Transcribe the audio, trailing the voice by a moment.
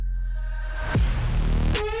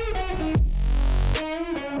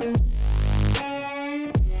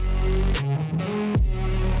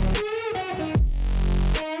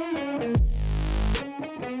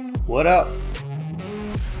What up?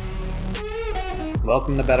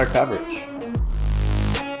 Welcome to Better Coverage.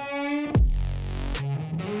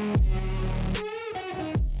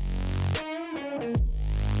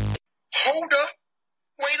 Hold up.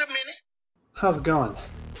 Wait a minute. How's it going?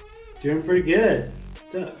 Doing pretty good.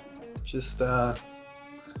 What's up? Just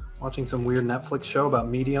watching some weird Netflix show about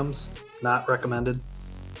mediums. Not recommended.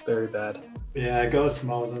 Very bad. Yeah, go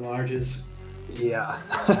smalls and larges. Yeah.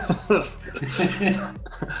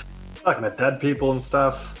 Talking to dead people and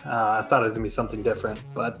stuff. I thought it was going to be something different,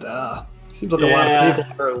 but seems like a lot of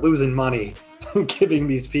people are losing money giving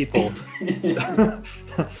these people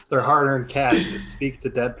their hard-earned cash to speak to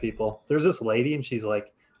dead people. There's this lady and she's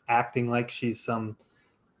like acting like she's some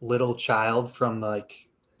little child from like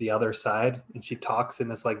the other side, and she talks in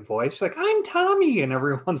this like voice. She's like, "I'm Tommy," and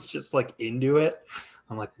everyone's just like into it.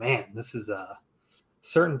 I'm like, man, this is a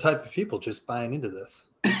certain type of people just buying into this.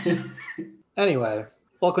 Anyway,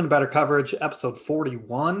 welcome to Better Coverage, episode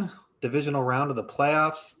 41, divisional round of the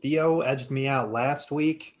playoffs. Theo edged me out last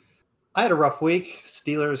week. I had a rough week.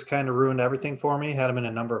 Steelers kind of ruined everything for me. Had them in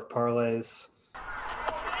a number of parlays. And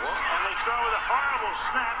they start with a horrible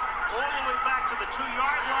snap all the way back to the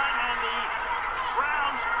 2-yard line, and the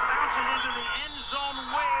Browns bounce it into the end zone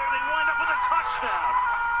where they wind up with a touchdown.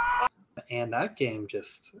 And that game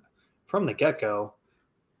just, from the get-go,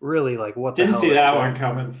 really like what the Didn't hell see is that going one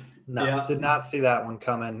coming. No, Yeah. Did not see that one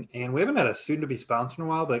coming. And we haven't had a soon-to-be sponsor in a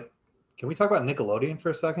while, but can we talk about Nickelodeon for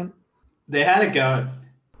a second? They had it going.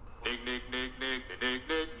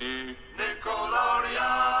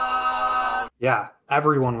 Nickelodeon. Yeah,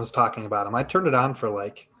 everyone was talking about him. I turned it on for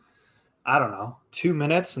like, I don't know, 2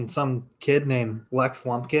 minutes, and some kid named Lex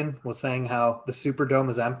Lumpkin was saying how the Superdome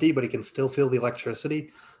is empty, but he can still feel the electricity.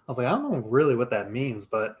 I was like, I don't know really what that means,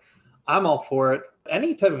 but I'm all for it.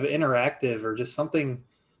 Any type of interactive or just something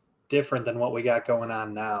different than what we got going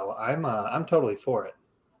on now, I'm totally for it.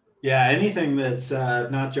 Yeah, anything that's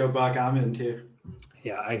not Joe Buck, I'm into.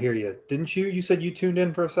 Yeah, I hear you. Didn't you? You said you tuned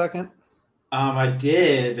in for a second? I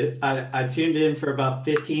did. I tuned in for about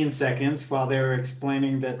 15 seconds while they were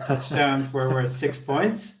explaining that touchdowns were worth 6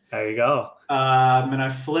 points. There you go. And I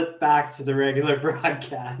flipped back to the regular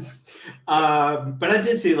broadcast. But I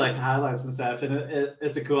did see like the highlights and stuff, and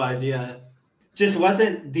it's a cool idea. Just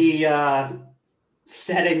wasn't the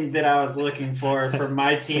setting that I was looking for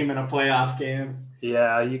my team in a playoff game.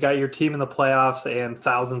 Yeah, you got your team in the playoffs and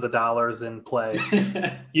thousands of dollars in play.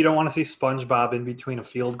 You don't want to see SpongeBob in between a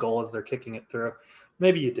field goal as they're kicking it through.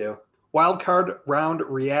 Maybe you do. Wild card round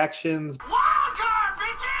reactions. Wild card,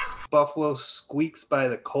 bitches! Buffalo squeaks by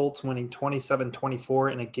the Colts, winning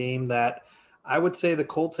 27-24 in a game that I would say the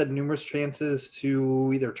Colts had numerous chances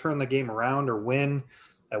to either turn the game around or win.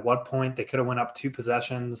 At what point they could have went up 2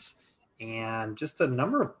 possessions, and just a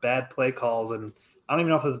number of bad play calls. And I don't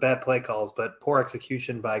even know if it's bad play calls, but poor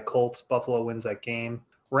execution by Colts. Buffalo wins that game.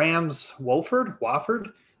 Rams,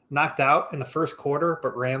 Wofford knocked out in the first quarter,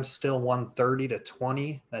 but Rams still won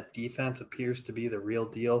 30-20. That defense appears to be the real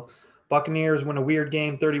deal. Buccaneers win a weird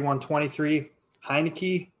game, 31-23.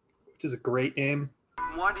 Heineke, which is a great name.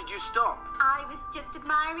 Why did you stop? I was just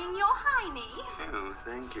admiring your hiney. Oh,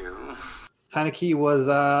 thank you. Heineke was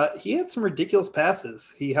he had some ridiculous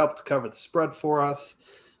passes. He helped cover the spread for us.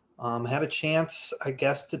 Had a chance, I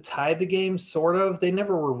guess, to tie the game, sort of. They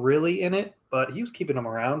never were really in it, but he was keeping them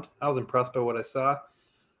around. I was impressed by what I saw.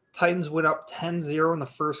 Titans went up 10-0 in the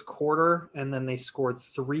first quarter, and then they scored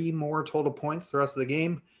 3 more total points the rest of the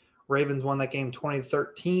game. Ravens won that game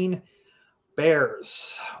 20-13.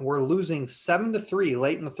 Bears were losing 7-3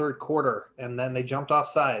 late in the third quarter, and then they jumped off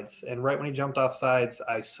sides. And right when he jumped off sides,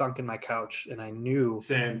 I sunk in my couch, and I knew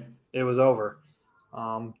Same. it was over.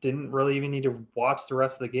 Didn't really even need to watch the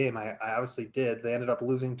rest of the game. I obviously did. They ended up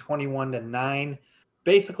losing 21-9,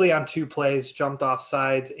 basically on 2 plays, jumped off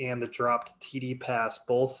sides and the dropped TD pass.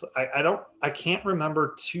 Both. I can't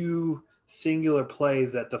remember 2 singular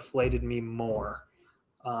plays that deflated me more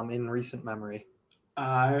in recent memory.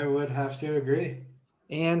 I would have to agree.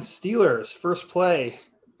 And Steelers, first play,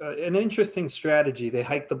 an interesting strategy. They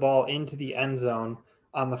hiked the ball into the end zone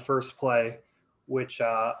on the first play, which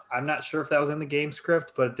I'm not sure if that was in the game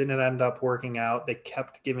script, but it didn't end up working out. They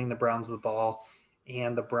kept giving the Browns the ball,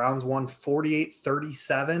 and the Browns won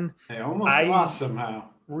 48-37. They almost lost somehow.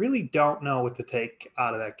 Really don't know what to take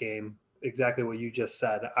out of that game, exactly what you just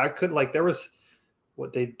said. There was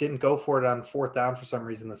what they didn't go for it on 4th down for some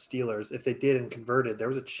reason, the Steelers. If they did and converted, there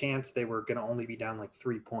was a chance they were going to only be down like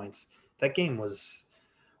 3 points. That game was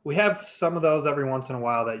 – we have some of those every once in a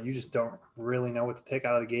while that you just don't really know what to take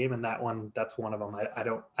out of the game, and that's one of them.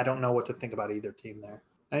 I don't know what to think about either team there.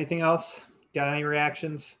 Anything else? Got any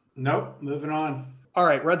reactions? Nope. Moving on. All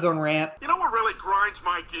right, Red Zone Rant. You know what really grinds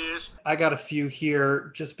my gears? I got a few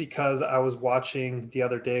here just because I was watching the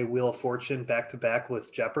other day Wheel of Fortune back to back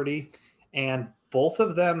with Jeopardy, and both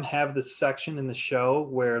of them have this section in the show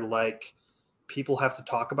where like people have to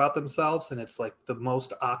talk about themselves, and it's like the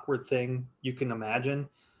most awkward thing you can imagine.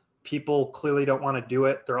 People clearly don't want to do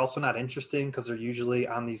it. They're also not interesting because they're usually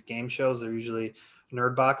on these game shows. They're usually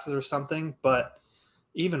nerd boxes or something. But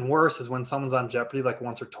even worse is when someone's on Jeopardy like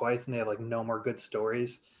once or twice and they have like no more good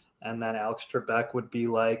stories. And then Alex Trebek would be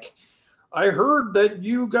like, I heard that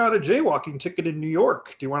you got a jaywalking ticket in New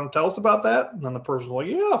York. Do you want to tell us about that? And then the person's like,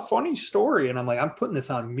 yeah, funny story. And I'm like, I'm putting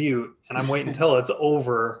this on mute and I'm waiting until it's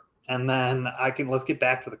over. And then let's get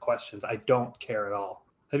back to the questions. I don't care at all.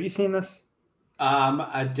 Have you seen this?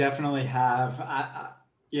 I definitely have. I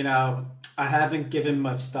haven't given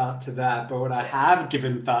much thought to that, but what I have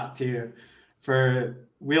given thought to for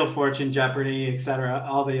Wheel of Fortune, Jeopardy, etc.,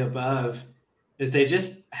 all the above, is they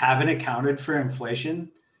just haven't accounted for inflation.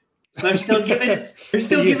 So they're still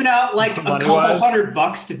giving out like a couple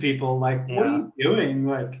 $100 to people. Like, what are you doing?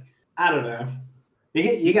 Like, I don't know.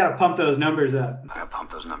 You got to pump those numbers up. I got to pump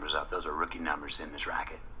those numbers up. Those are rookie numbers in this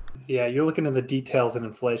racket. Yeah, you're looking at the details in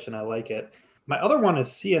inflation. I like it. My other one is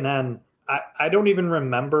CNN. I don't even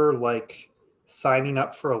remember like signing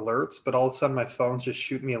up for alerts, but all of a sudden my phone's just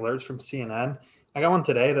shooting me alerts from CNN. I got one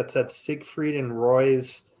today that said Siegfried and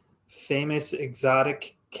Roy's famous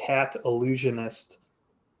exotic cat illusionist.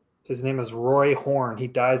 His name is Roy Horn. He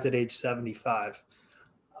dies at age 75.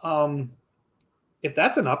 If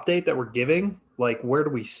that's an update that we're giving, like where do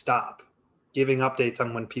we stop giving updates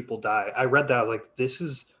on when people die? I read that. I was like, this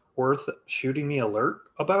is worth shooting me alert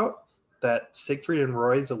about, that Siegfried and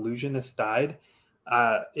Roy's illusionist died.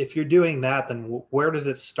 If you're doing that, then where does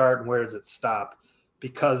it start and where does it stop?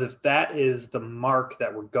 Because if that is the mark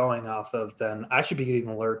that we're going off of, then I should be getting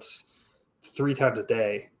alerts 3 times a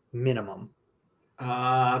day minimum.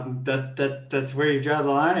 That's where you draw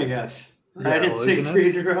the line, I guess. Right, Yeah, it's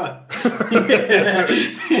Siegfried and Roy.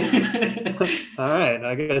 All right,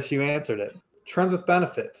 I guess you answered it. Trends with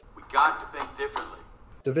benefits. We got to think differently.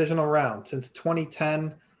 Divisional round. Since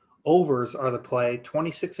 2010, overs are the play.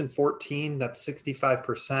 26 and 14, that's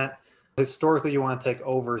 65%. Historically, you want to take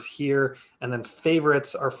overs here. And then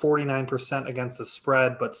favorites are 49% against the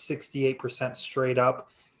spread, but 68% straight up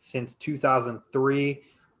since 2003.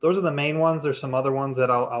 Those are the main ones. There's some other ones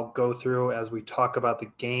that I'll go through as we talk about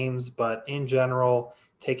the games. But in general,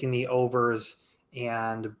 taking the overs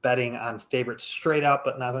and betting on favorites straight up,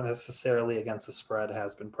 but not necessarily against the spread,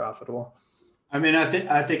 has been profitable. I mean, I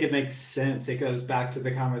think it makes sense. It goes back to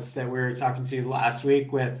the comments that we were talking to last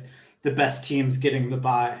week with the best teams getting the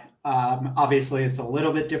bye. Obviously, it's a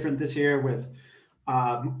little bit different this year with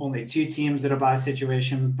only 2 teams in a bye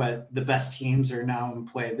situation, but the best teams are now in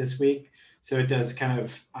play this week. So it does kind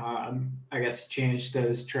of, I guess, change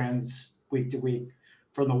those trends week to week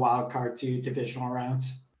from the wild card to divisional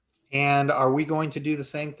rounds. And are we going to do the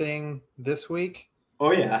same thing this week?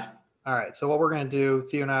 Oh, yeah. All right, so what we're going to do,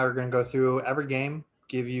 Theo and I are going to go through every game,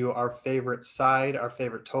 give you our favorite side, our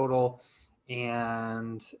favorite total,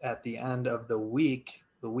 and at the end of the week,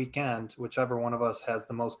 the weekend, whichever one of us has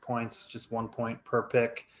the most points, just 1 point per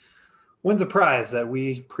pick, wins a prize that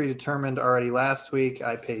we predetermined already last week.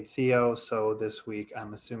 I paid Theo, so this week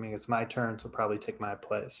I'm assuming it's my turn, so probably take my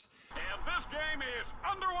place. And this game is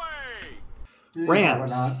underway.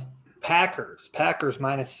 Rams. Packers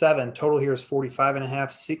 -7. Total here is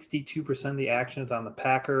 45.5. 62% of the action is on the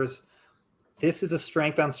Packers. This is a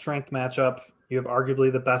strength on strength matchup. You have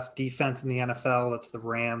arguably the best defense in the NFL. That's the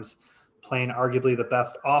Rams, playing arguably the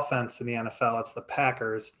best offense in the NFL. That's the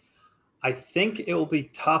Packers. I think it will be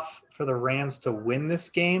tough for the Rams to win this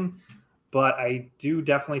game, but I do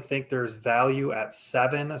definitely think there's value at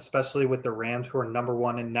 7, especially with the Rams, who are number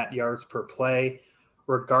 1 in net yards per play.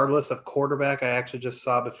 Regardless of quarterback, I actually just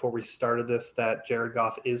saw before we started this that Jared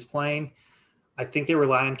Goff is playing. I think they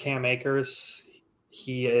rely on Cam Akers.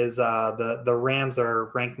 He is the Rams are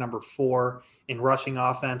ranked number 4 in rushing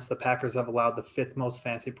offense. The Packers have allowed the 5th most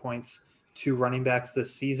fantasy points to running backs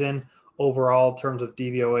this season. Overall, in terms of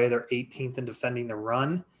DVOA, they're 18th in defending the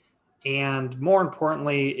run. And more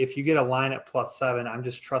importantly, if you get a line at +7, I'm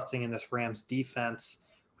just trusting in this Rams defense,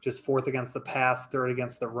 which is 4th against the pass, 3rd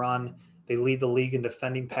against the run. They lead the league in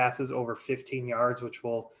defending passes over 15 yards, which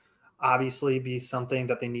will obviously be something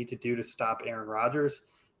that they need to do to stop Aaron Rodgers.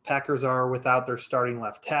 Packers are without their starting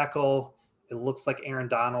left tackle. It looks like Aaron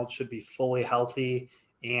Donald should be fully healthy,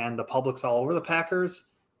 and the public's all over the Packers,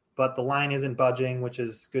 but the line isn't budging, which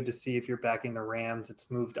is good to see if you're backing the Rams. It's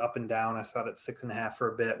moved up and down. I saw it at 6.5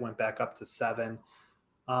 for a bit, went back up to 7.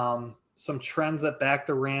 some trends that back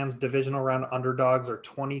the Rams. Divisional round underdogs are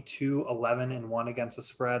 22-11-1 against the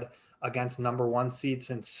spread against number one seed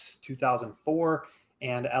since 2004.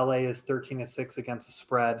 And LA is 13-6 against the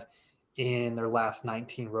spread in their last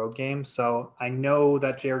 19 road games. So I know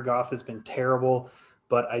that Jared Goff has been terrible,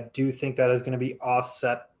 but I do think that is going to be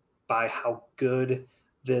offset by how good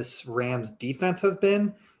this Rams defense has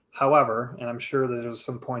been. However, and I'm sure there's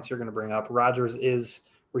some points you're going to bring up, Rodgers is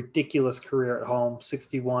ridiculous career at home,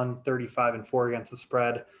 61-35-4 against the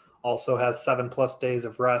spread. Also has 7+ days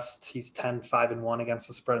of rest. He's 10-5-1 against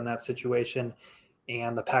the spread in that situation.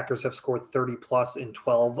 And the Packers have scored 30+ in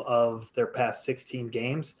 12 of their past 16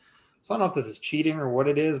 games. So I don't know if this is cheating or what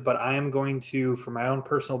it is, but I am going to, for my own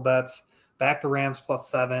personal bets, back the Rams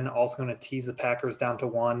 +7. Also going to tease the Packers down to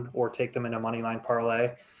 1 or take them in a money line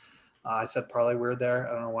parlay. I said parlay weird there.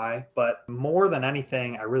 I don't know why. But more than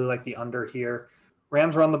anything, I really like the under here.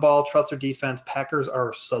 Rams run the ball, trust their defense. Packers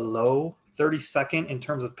are slow, 32nd in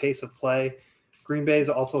terms of pace of play. Green Bay's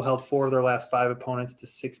also held 4 of their last 5 opponents to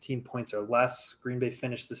 16 points or less. Green Bay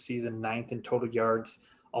finished the season 9th in total yards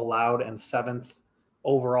allowed and 7th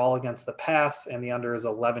overall against the pass, and the under is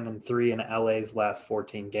 11-3 in LA's last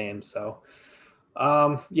 14 games. So,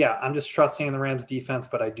 yeah, I'm just trusting in the Rams defense,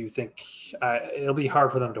 but I do think it'll be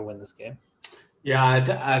hard for them to win this game.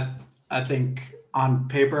 Yeah, I think on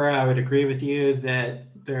paper I would agree with you that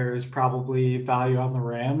there's probably value on the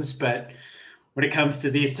Rams, but when it comes to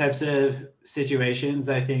these types of situations,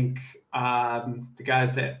 I think the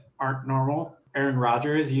guys that aren't normal, Aaron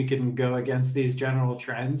Rodgers, you can go against these general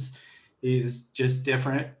trends. He's just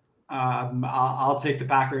different. I'll take the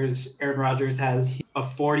Packers. Aaron Rodgers has a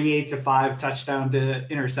 48-5 touchdown to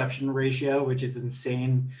interception ratio, which is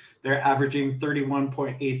insane. They're averaging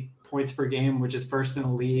 31.8 points per game, which is first in the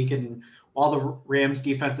league. And while the Rams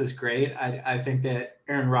defense is great, I think that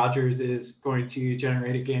Aaron Rodgers is going to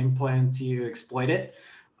generate a game plan to exploit it.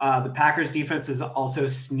 The Packers defense is also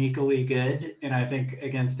sneakily good. And I think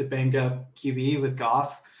against a banged up QB with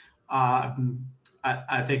Goff,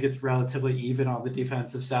 I think it's relatively even on the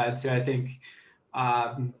defensive side. So I think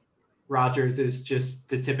Rodgers is just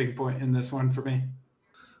the tipping point in this one for me.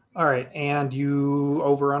 All right. And you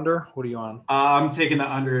over under? What are you on? I'm taking the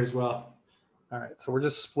under as well. All right. So we're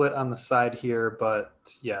just split on the side here. But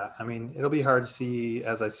yeah, I mean, it'll be hard to see,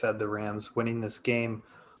 as I said, the Rams winning this game.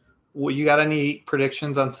 Well, you got any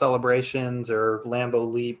predictions on celebrations or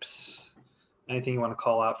Lambeau leaps? Anything you want to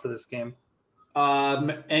call out for this game?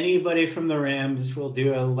 Anybody from the Rams will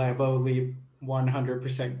do a Lambeau leap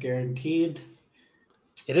 100% guaranteed.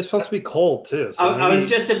 It is supposed to be cold too. So I was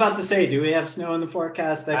just about to say, do we have snow in the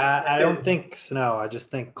forecast? I don't think snow. I just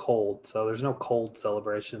think cold. So there's no cold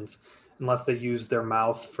celebrations unless they use their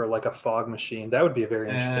mouth for like a fog machine. That would be a very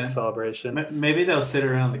interesting celebration. Maybe they'll sit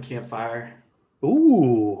around the campfire.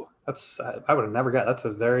 Ooh, I would have never got. That's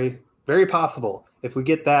a very, very possible. If we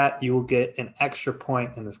get that, you will get an extra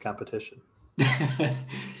point in this competition.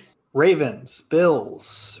 Ravens,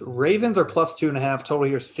 Bills. Ravens are +2.5. Total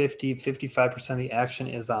here is 50. 55% of the action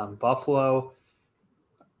is on Buffalo.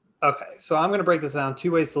 Okay, so I'm going to break this down.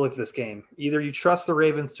 2 ways to look at this game. Either you trust the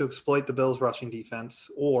Ravens to exploit the Bills' rushing defense,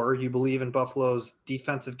 or you believe in Buffalo's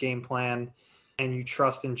defensive game plan and you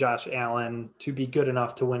trust in Josh Allen to be good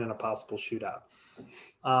enough to win in a possible shootout.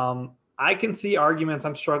 I can see arguments.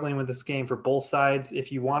 I'm struggling with this game for both sides.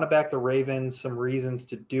 If you want to back the Ravens, some reasons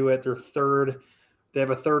to do it. They're third. They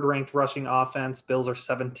have a third-ranked rushing offense. Bills are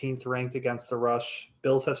 17th ranked against the rush.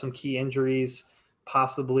 Bills have some key injuries.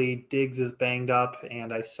 Possibly Diggs is banged up,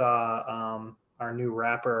 and I saw our new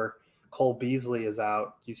rapper Cole Beasley is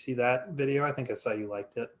out. You see that video? I think I saw you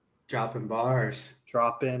liked it. Dropping bars.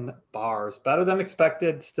 Better than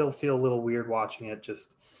expected. Still feel a little weird watching it.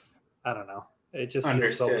 Just, I don't know. It just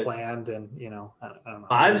feels so planned, and I don't know.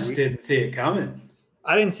 I just didn't see it coming.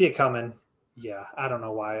 I didn't see it coming. Yeah, I don't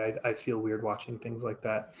know why. I feel weird watching things like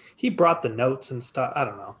that. He brought the notes and stuff. I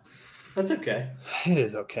don't know. That's okay. It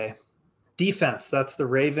is okay. Defense, that's the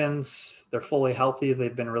Ravens. They're fully healthy.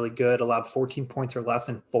 They've been really good. Allowed 14 points or less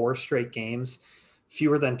in 4 straight games.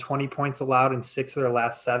 Fewer than 20 points allowed in 6 of their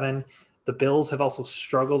last 7. The Bills have also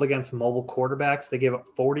struggled against mobile quarterbacks. They gave up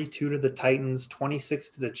 42 to the Titans,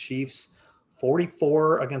 26 to the Chiefs,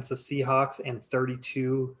 44 against the Seahawks, and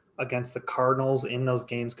 32 against the Cardinals. In those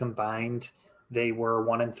games combined, they were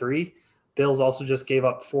 1-3. Bills also just gave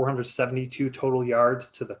up 472 total yards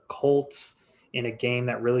to the Colts in a game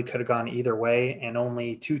that really could have gone either way, and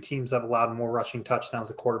only 2 teams have allowed more rushing touchdowns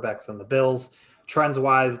to quarterbacks than the Bills.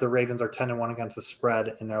 Trends-wise, the Ravens are 10-1 against the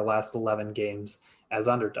spread in their last 11 games as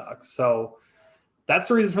underdogs. So that's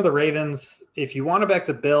the reason for the Ravens. If you want to back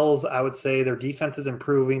the Bills, I would say their defense is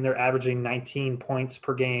improving. They're averaging 19 points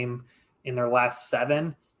per game in their last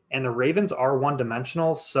 7. And the Ravens are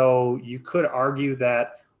one-dimensional. So you could argue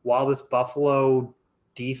that while this Buffalo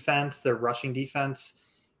defense, their rushing defense,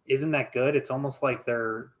 isn't that good, it's almost like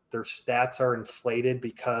their stats are inflated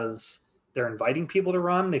because they're inviting people to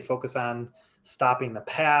run. They focus on stopping the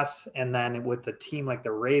pass. And then with a team like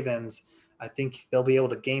the Ravens, I think they'll be able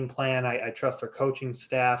to game plan. I trust their coaching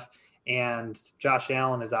staff. And Josh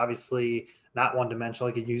Allen is obviously not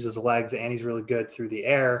one-dimensional. He can use his legs, and he's really good through the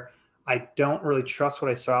air. I don't really trust what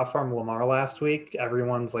I saw from Lamar last week.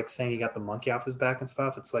 Everyone's like saying he got the monkey off his back and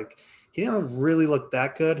stuff. It's like he didn't really look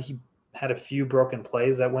that good. He had a few broken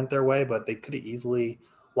plays that went their way, but they could have easily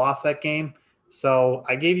lost that game. So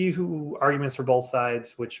I gave you arguments for both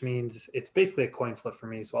sides, which means it's basically a coin flip for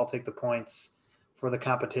me. So I'll take the points for the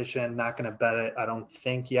competition. Not going to bet it, I don't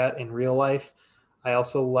think, yet in real life. I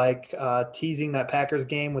also like teasing that Packers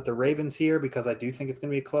game with the Ravens here because I do think it's going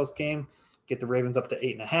to be a close game. Get the Ravens up to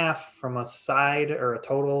 8.5 from a side or a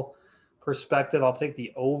total perspective. I'll take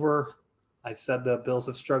the over. I said the Bills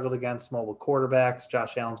have struggled against mobile quarterbacks.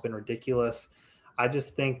 Josh Allen's been ridiculous. I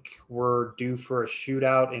just think we're due for a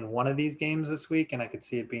shootout in one of these games this week, and I could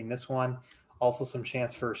see it being this one. Also some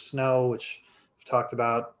chance for snow, which we've talked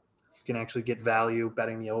about. You can actually get value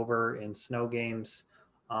betting the over in snow games.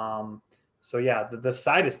 So, yeah, the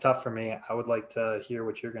side is tough for me. I would like to hear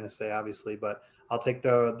what you're going to say, obviously, but I'll take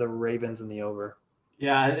the Ravens and the over.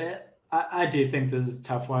 Yeah, I do think this is a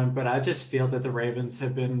tough one, but I just feel that the Ravens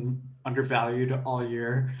have been undervalued all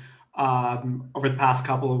year. Over the past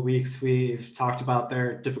couple of weeks, we've talked about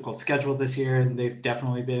their difficult schedule this year, and they've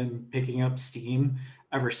definitely been picking up steam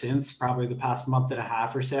ever since, probably the past month and a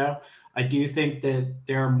half or so. I do think that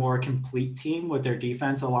they're a more complete team with their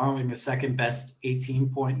defense, allowing the second best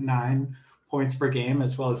 18.9 points per game,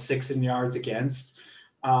 as well as 6 in yards against.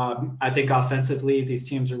 I think offensively, these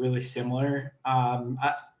teams are really similar.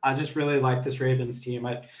 I just really like this Ravens team.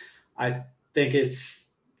 I think it's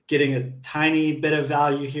getting a tiny bit of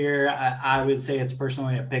value here. I would say it's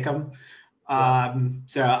personally a pick 'em.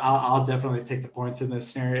 So I'll definitely take the points in this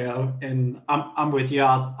scenario, and I'm with you.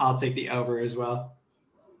 I'll take the over as well.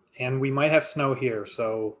 And we might have snow here,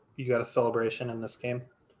 so you got a celebration in this game.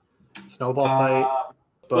 Snowball fight.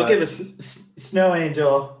 We'll give a snow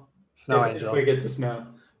angel. If we get the snow.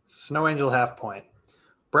 Snow angel half point.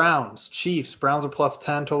 Browns, Chiefs. Browns are plus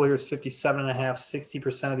 10. Total here is 57.5.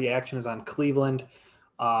 60% of the action is on Cleveland.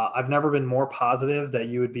 I've never been more positive that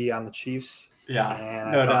you would be on the Chiefs. Yeah,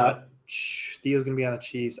 and no doubt. Theo's going to be on the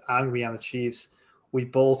Chiefs. I'm going to be on the Chiefs. We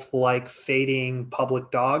both like fading public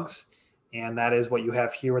dogs, and that is what you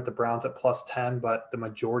have here with the Browns at plus 10, but the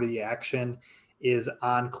majority of the action is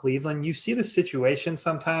on Cleveland. You see the situation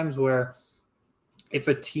sometimes where if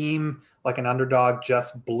a team like an underdog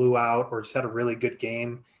just blew out or just had a really good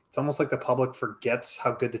game, it's almost like the public forgets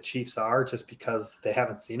how good the Chiefs are just because they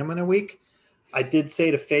haven't seen them in a week. I did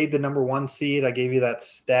say to fade the number 1 seed. I gave you that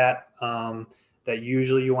stat that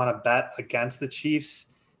usually you want to bet against the Chiefs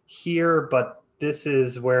here, but this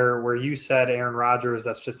is where you said Aaron Rodgers,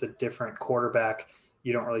 that's just a different quarterback.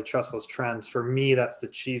 You don't really trust those trends. For me, that's the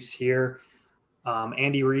Chiefs here.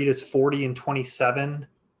 Andy Reid is 40-27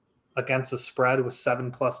 against the spread with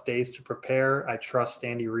 7+ days to prepare. I trust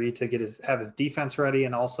Andy Reid to have his defense ready,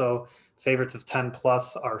 and also favorites of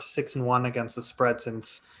 10+ are 6-1 against the spread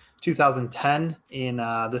since 2010 in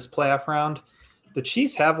this playoff round. The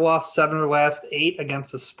Chiefs have lost 7 of their last 8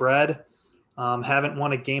 against the spread. Haven't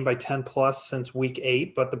won a game by 10+ since week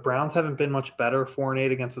 8, but the Browns haven't been much better,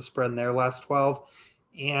 4-8 against the spread in their last 12.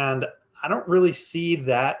 And I don't really see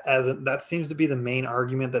that that seems to be the main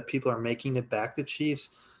argument that people are making to back the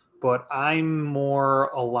Chiefs. But I'm more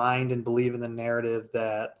aligned and believe in the narrative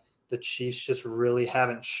that the Chiefs just really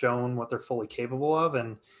haven't shown what they're fully capable of.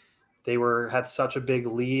 And they had such a big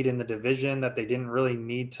lead in the division that they didn't really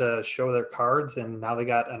need to show their cards. And now they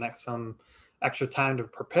got some extra time to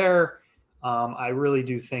prepare. I really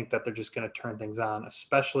do think that they're just going to turn things on,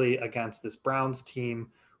 especially against this Browns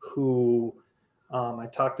team who I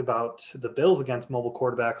talked about the Bills against mobile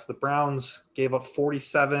quarterbacks. The Browns gave up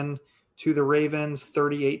 47 to the Ravens,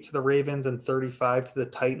 38 to the Ravens, and 35 to the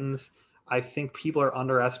Titans. I think people are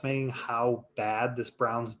underestimating how bad this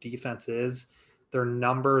Browns defense is. Their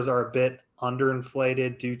numbers are a bit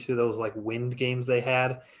underinflated due to those wind games they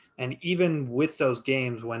had. And even with those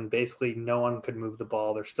games when basically no one could move the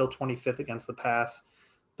ball, they're still 25th against the pass.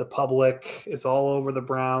 The public is all over the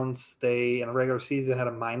Browns. They, in a regular season, had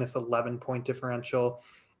a minus 11-point differential.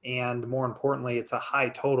 And more importantly, it's a high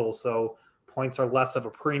total. So points are less of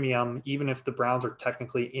a premium. Even if the Browns are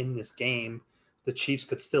technically in this game, the Chiefs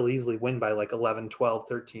could still easily win by 11, 12,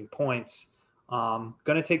 13 points. Going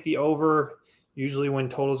to take the over. Usually when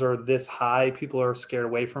totals are this high, people are scared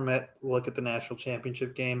away from it. Look at the national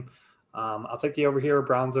championship game. I'll take the over here.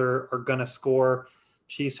 Browns are going to score.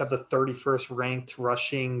 Chiefs have the 31st ranked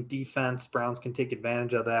rushing defense. Browns can take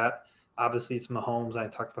advantage of that. Obviously, it's Mahomes. I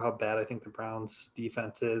talked about how bad I think the Browns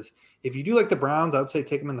defense is. If you do like the Browns, I would say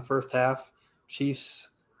take them in the first half. Chiefs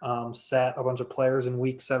sat a bunch of players in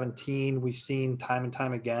week 17. We've seen time and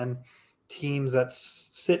time again, teams that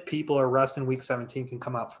sit people or rest in week 17 can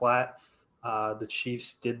come out flat. The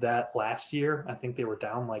Chiefs did that last year. I think they were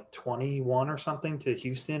down like 21 or something to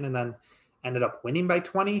Houston and then ended up winning by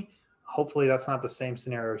 20. Hopefully that's not the same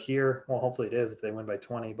scenario here. Well, hopefully it is if they win by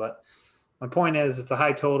 20. But my point is it's a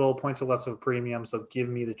high total. Points are less of a premium. So give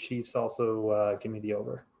me the Chiefs. Also give me the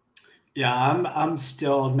over. Yeah, I'm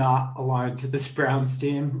still not aligned to this Browns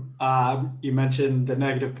team. You mentioned the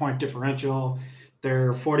negative point differential.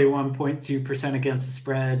 They're 41.2% against the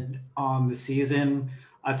spread on the season.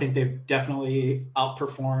 I think they've definitely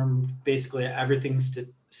outperformed basically everything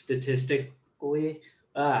statistically.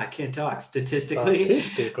 I can't talk statistically.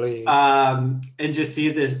 And just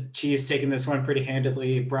see the Chiefs taking this one pretty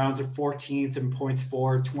handedly. Browns are 14th in points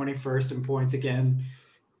for, 21st in points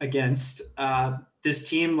against this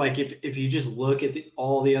team. Like if you just look at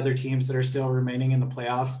all the other teams that are still remaining in the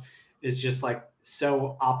playoffs, it's just like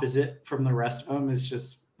so opposite from the rest of them. It's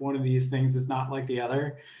just one of these things that's not like the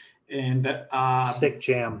other. And sick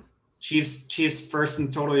jam. Chiefs first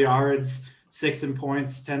in total yards, 6th in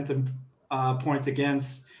points, 10th in points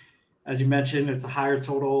against. As you mentioned, it's a higher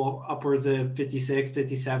total, upwards of 56,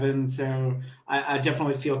 57. So I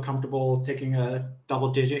definitely feel comfortable taking a double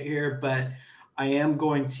digit here, but I am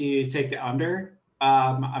going to take the under.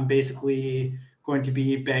 I'm basically going to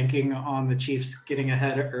be banking on the Chiefs getting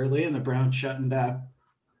ahead early and the Browns shutting down.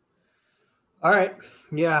 All right.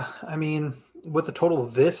 Yeah. I mean, with the total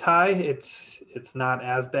this high, it's not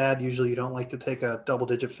as bad. Usually you don't like to take a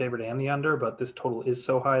double-digit favorite and the under, but this total is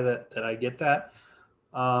so high that I get that.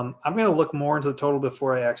 I'm going to look more into the total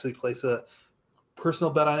before I actually place a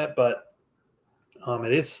personal bet on it, but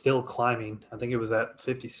it is still climbing. I think it was at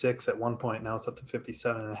 56 at one point. Now it's up to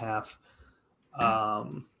 57.5.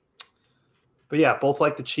 But yeah, both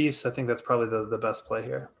like the Chiefs. I think that's probably the best play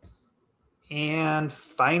here. And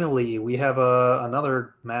finally, we have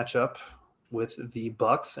another matchup with the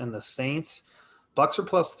Bucks and the Saints. Bucks are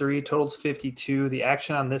 +3, totals 52. The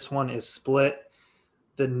action on this one is split.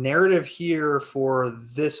 The narrative here for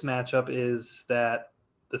this matchup is that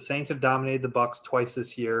the Saints have dominated the Bucks twice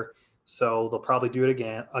this year, so they'll probably do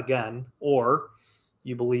it again. Or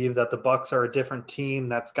you believe that the Bucks are a different team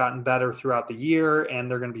that's gotten better throughout the year,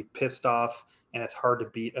 and they're going to be pissed off, and it's hard to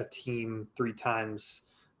beat a team 3 times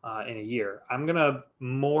in a year. I'm going to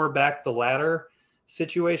more back the latter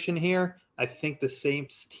situation here. I think the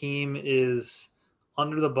Saints team is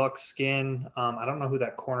under the Bucks' skin. I don't know who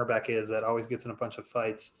that cornerback is that always gets in a bunch of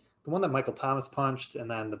fights. The one that Michael Thomas punched, and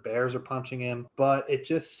then the Bears are punching him. But it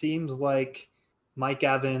just seems like Mike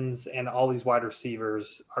Evans and all these wide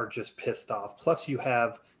receivers are just pissed off. Plus you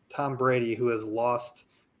have Tom Brady, who has lost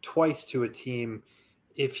twice to a team.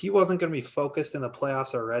 If he wasn't going to be focused in the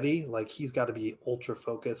playoffs already, like he's got to be ultra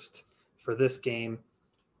focused for this game.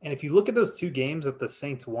 And if you look at those 2 games that the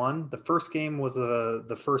Saints won, the first game was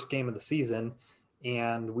the first game of the season,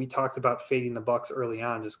 and we talked about fading the Bucks early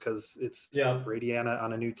on just because it's Brady on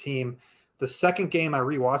a new team. The second game, I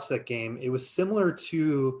rewatched that game. It was similar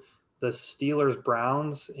to the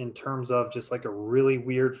Steelers-Browns in terms of just like a really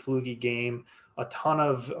weird, fluky game, a ton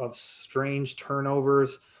of strange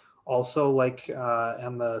turnovers. Also, like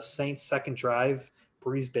on the Saints' second drive,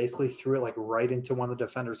 Breeze basically threw it like right into one of the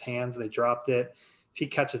defenders' hands. They dropped it. If he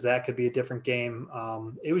catches that, could be a different game.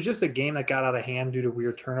 It was just a game that got out of hand due to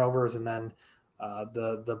weird turnovers, and then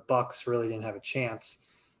the Bucks really didn't have a chance.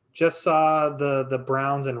 Just saw the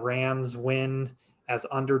Browns and Rams win as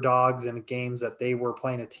underdogs in games that they were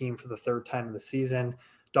playing a team for the 3rd time in the season.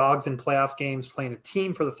 Dogs in playoff games playing a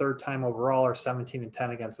team for the 3rd time overall are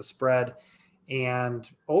 17-10 against the spread. And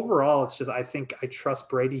overall, it's just I think I trust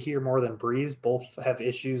Brady here more than Breeze. Both have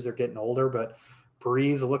issues. They're getting older, but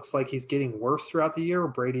Breeze looks like he's getting worse throughout the year.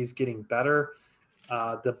 Brady's getting better.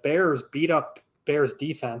 The Bears beat up Bears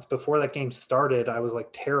defense. Before that game started, I was like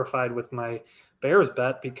terrified with my Bears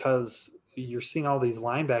bet because you're seeing all these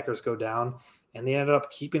linebackers go down, and they ended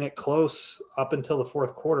up keeping it close up until the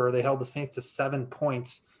 4th quarter. They held the Saints to 7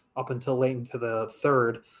 points up until late into the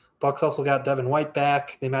 3rd. Bucks also got Devin White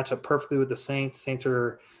back. They match up perfectly with the Saints. Saints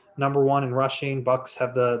are number 1 in rushing. Bucks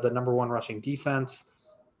have the number 1 rushing defense.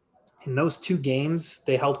 In those 2 games,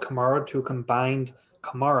 they held Kamara to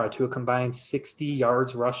a combined 60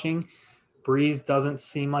 yards rushing. Breeze doesn't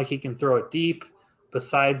seem like he can throw it deep.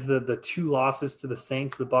 besides the 2 losses to the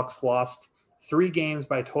Saints, the Bucks lost 3 games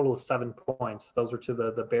by a total of 7 points. Those were to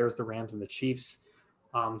the Bears, the Rams, and the Chiefs.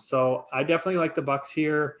 So I definitely like the Bucks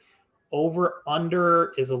here. Over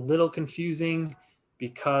under is a little confusing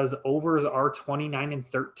because overs are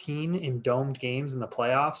 29-13 in domed games in the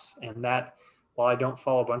playoffs, and that, while I don't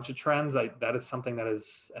follow a bunch of trends, that is something that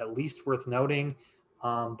is at least worth noting.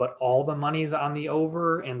 But all the money's on the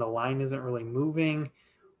over, and the line isn't really moving.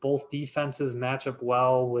 Both defenses match up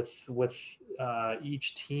well with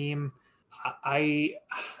each team.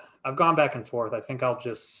 I've gone back and forth. I think I'll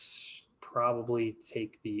just probably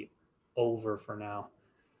take the over for now.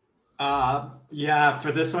 Yeah,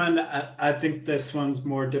 for this one, I think this one's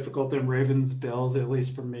more difficult than Ravens Bills, at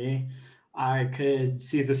least for me. I could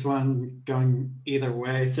see this one going either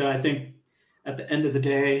way. So I think at the end of the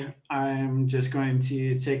day, I'm just going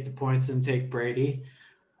to take the points and take Brady.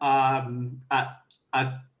 I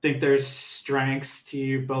think there's strengths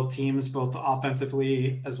to both teams, both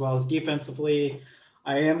offensively as well as defensively.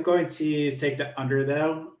 I am going to take the under,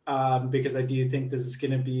 though, because I do think this is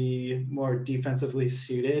going to be more defensively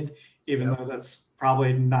suited, even though that's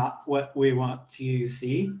probably not what we want to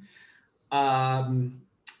see.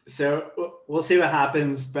 So we'll see what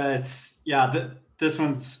happens. But, yeah, this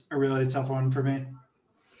one's a really tough one for me.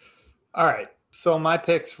 All right. So my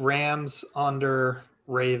picks: Rams under,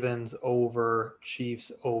 Ravens over,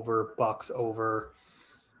 Chiefs over, Bucks over.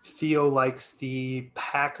 Theo likes the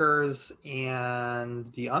Packers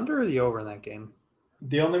and the under or the over in that game.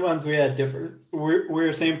 The only ones we had different,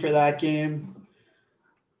 we're same for that game.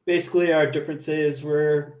 Basically, our differences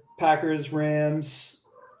were Packers, Rams,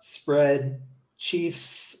 spread,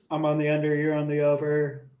 Chiefs. I'm on the under, you're on the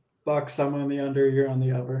over. Bucks, I'm on the under, you're on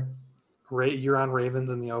the over. You're on Ravens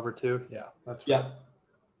in the over too. Yeah, that's right.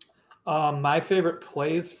 Yeah. My favorite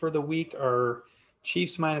plays for the week are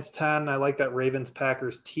Chiefs -10. I like that Ravens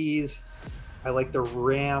Packers tease. I like the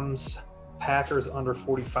Rams Packers under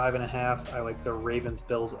 45.5. I like the Ravens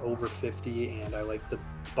Bills over 50, and I like the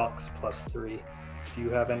Bucks +3. Do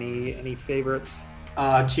you have any favorites?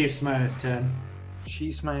 Chiefs -10.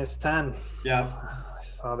 Chiefs -10. Yeah. I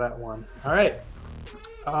saw that one. All right.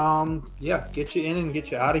 Yeah, get you in and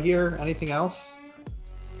get you out of here. Anything else?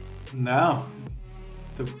 No.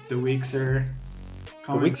 The weeks are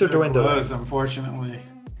coming. The weeks are dwindling, unfortunately.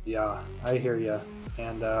 Yeah, I hear you.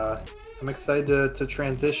 And I'm excited to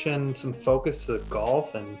transition some focus to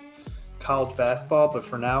golf and college basketball, but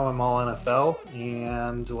for now I'm all NFL,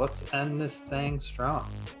 and let's end this thing strong.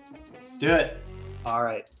 Let's do it. All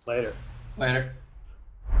right, later. Later.